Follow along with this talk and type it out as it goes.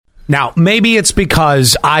Now, maybe it's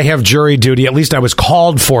because I have jury duty. At least I was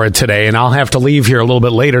called for it today, and I'll have to leave here a little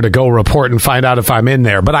bit later to go report and find out if I'm in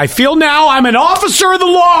there. But I feel now I'm an officer of the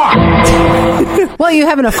law. Well, you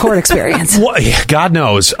have enough court experience. Well, God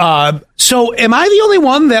knows. So am I the only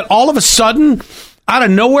one that all of a sudden, out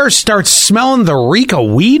of nowhere, starts smelling the reek of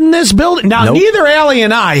weed in this building? Now, Nope. Neither Allie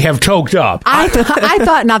and I have toked up. I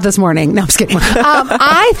thought not this morning. No, I'm just kidding.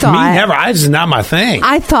 I thought Me never. This is not my thing.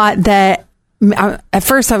 I thought that at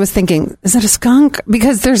first I was thinking, is that a skunk?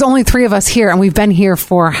 Because there's only 3 of us here, and we've been here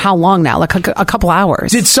for how long now? Like a couple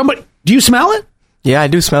hours. Did somebody? Do you smell it? Yeah, I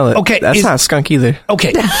do smell it. Okay, That's not a skunk either.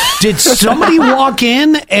 Okay. Did somebody walk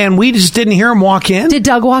in and we just didn't hear him walk in? Did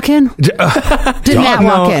Doug walk in? Did Matt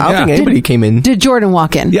walk in? I don't think anybody came in. Did Jordan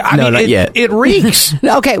walk in? Yeah, not yet. It reeks.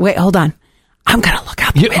 Okay, wait, hold on. I'm going to look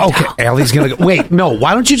out the window. Okay, Allie's going to go. Wait, no,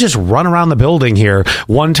 why don't you just run around the building here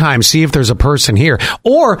one time, see if there's a person here?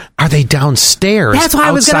 Or are they downstairs? That's why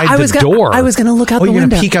I was outside gonna- the door? I was gonna look out the you're window.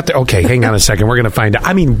 Gonna peek out there. Okay, hang on a second. We're going to find out.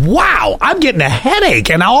 I mean, wow, I'm getting a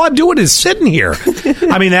headache, and all I'm doing is sitting here.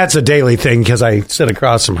 I mean, that's a daily thing because I sit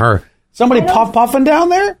across from her. Somebody puffing down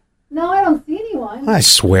there? No, I don't see anyone. I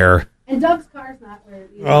swear. And Doug's car's not where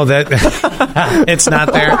it is. Oh, that it's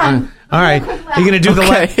not there. All right, you're gonna do the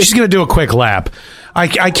lap. She's gonna do a quick lap.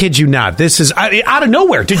 I kid you not. This is out of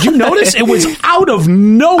nowhere. Did you notice? It was out of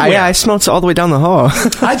nowhere. Yeah, I smelled it all the way down the hall.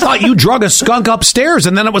 I thought you drug a skunk upstairs,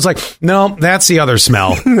 and then it was like, no, that's the other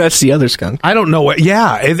smell. That's the other skunk. I don't know what.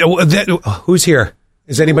 Yeah, who's here?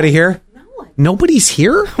 Is anybody here? No. Nobody's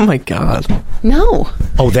here? Oh my God. No.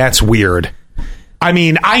 Oh, that's weird. I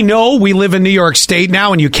mean, I know we live in New York State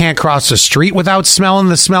now, and you can't cross the street without smelling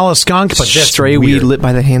the smell of skunk. But that's stray weird. weed lit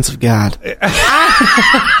by the hands of God.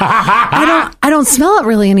 I don't smell it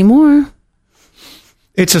really anymore.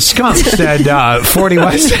 It's a skunk, said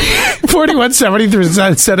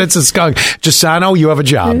 4173 said it's a skunk. Gisano, you have a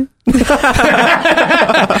job.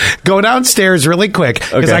 Go downstairs really quick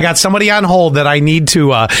because Okay. I got somebody on hold that I need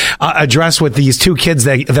to address with these 2 kids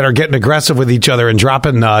that are getting aggressive with each other and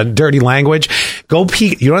dropping dirty language. Go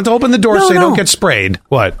peek. You don't have to open the door so you don't get sprayed.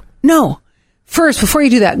 What? No. First, before you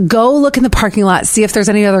do that, go look in the parking lot, see if there's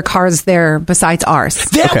any other cars there besides ours.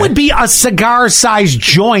 That would be a cigar-sized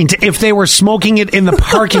joint if they were smoking it in the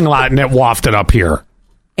parking lot and it wafted up here.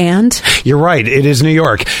 And? You're right. It is New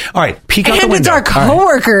York. All right. Peek out the And it's window. our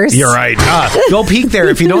coworkers. You're right. Go peek there.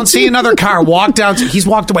 If you don't see another car, walk down. He's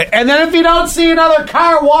walked away. And then if you don't see another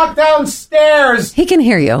car, walk downstairs. He can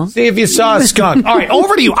hear you. See if you saw a skunk. All right,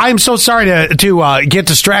 over to you. I'm so sorry to get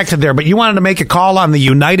distracted there, but you wanted to make a call on the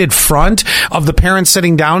united front of the parents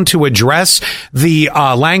sitting down to address the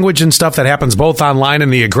language and stuff that happens both online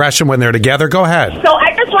and the aggression when they're together. Go ahead. So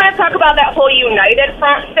I just want to talk about that whole united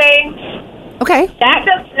front thing. Okay. That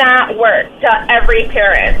does not work to every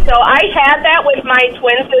parent. So I had that with my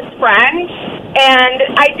twins' friend, and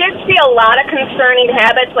I did see a lot of concerning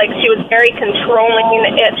habits, like she was very controlling.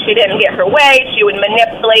 If she didn't get her way, she would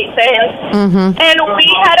manipulate things. Mm-hmm. And we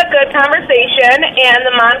had a good conversation, and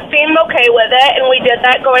the mom seemed okay with it, and we did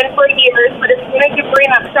that going for years. But as soon as you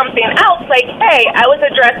bring up something else, like, hey, I was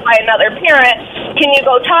addressed by another parent, can you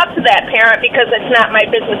go talk to that parent because it's not my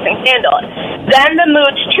business and handle it? Then the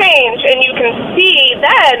moods change, and you can see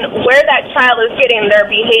then where that child is getting their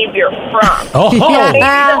behavior from. Oh, Maybe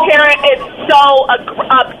the parent is so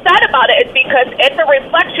upset about it is because it's a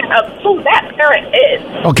reflection of who that parent is.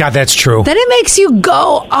 oh God, that's true. Then it makes you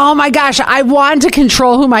go, oh my gosh, I want to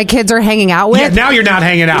control who my kids are hanging out with. Yeah, now you're not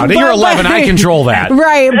hanging out. But- You're 11. I control that.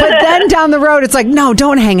 Right. But then down the road, it's like, no,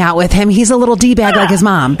 don't hang out with him. He's a little D-bag like his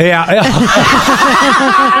mom. Yeah.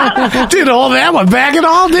 Did hold that one back at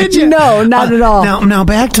all, did you? No, not at all. Now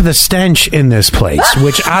back to the stench in this place,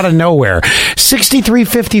 which out of nowhere,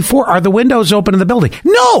 6354, are the windows open in the building?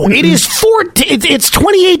 No, it is it's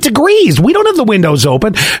 28 degrees. We don't have the windows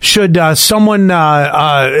open. Should someone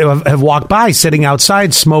have walked by sitting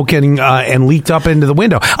outside smoking and leaked up into the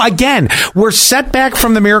window? Again, we're set back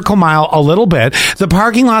from the Miracle Mile a little bit. The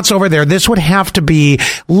parking lot's over there. This would have to be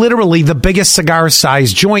literally the biggest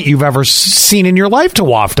cigar-sized joint you've ever seen in your life to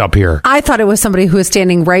waft up here. I thought it was somebody who was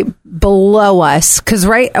standing right below us because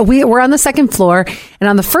we're on the second floor, and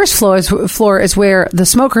on the first floor is where the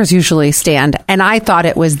smokers usually stand, and I thought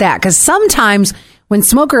it was that because sometimes when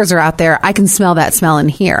smokers are out there, I can smell that smell in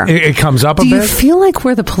here. It comes up a Do bit. you feel like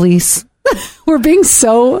we're the police? We're being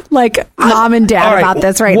so like mom and dad All right, about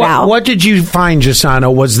this right now. What did you find,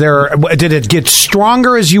 Gisano? Did it get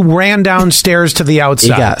stronger as you ran downstairs to the It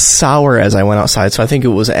outside? got sour as I went outside, so I think it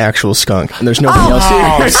was an actual skunk. And there's nobody else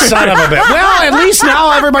Oh, here. son of a bitch. Well, at least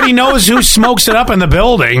now everybody knows who smokes it up in the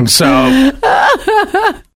building, so...